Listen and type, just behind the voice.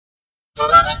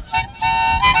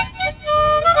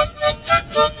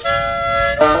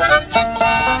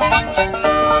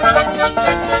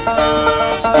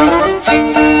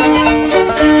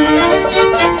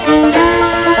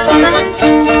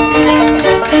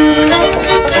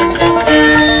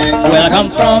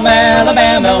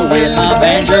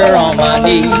banjo on my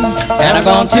knee. And I've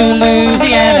gone to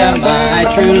Louisiana, my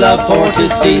true love for to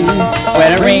see.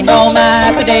 When it rained all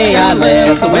night the day I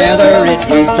left, the weather it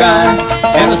was dry,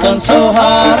 and the sun so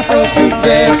hot I froze to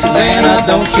death. Susanna,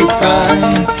 don't you cry.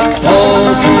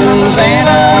 Oh,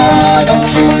 Susanna,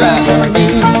 don't you cry for me.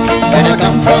 And I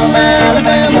come from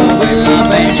Alabama with a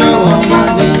banjo on my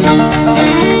knee.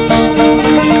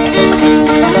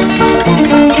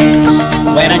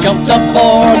 When I jumped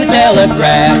aboard the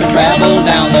telegraph and traveled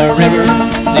down the river,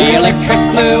 the electric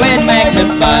fluid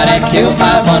magnified and killed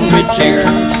 500 chairs.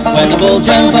 When the bull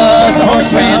jumped us, the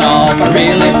horse ran off, I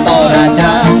really thought I'd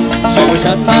die. So I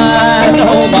shut my eyes to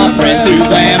hold my breath.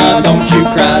 Susanna, don't you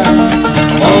cry.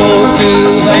 Oh,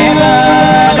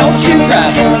 Susanna, don't you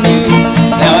cry for me.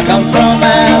 Now I come from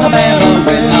Alabama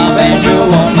with my banjo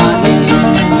on my knee.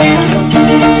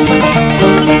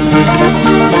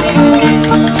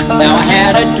 Now I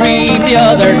had a dream the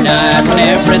other night when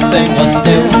everything was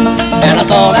still, and I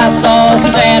thought I saw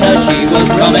Susanna, she was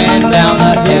coming down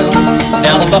the hill.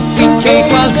 Now the buckwheat cake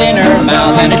was in her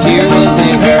mouth and a tear was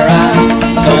in her eye.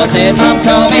 So I said, I'm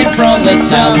coming from the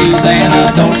south.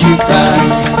 Susanna, don't you cry.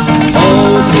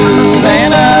 Oh,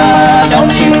 Susanna,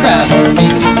 don't you cry for me.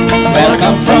 Well, I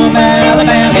come from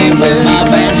Alabama with my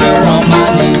banjo on my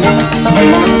knee.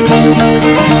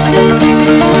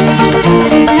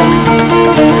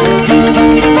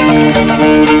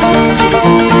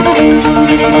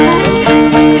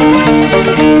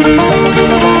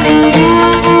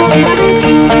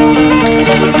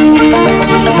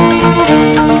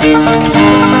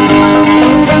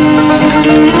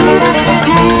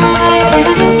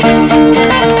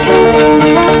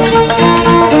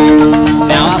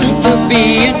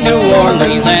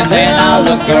 And then I'll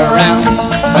look around.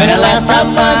 When at last I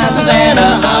find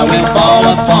Susanna, I will fall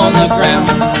upon the ground.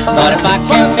 But if I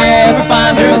can never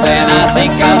find her, then I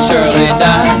think I'll surely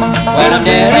die. When I'm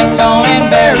dead and gone and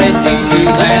buried, deep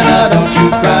Susanna, don't you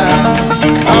cry.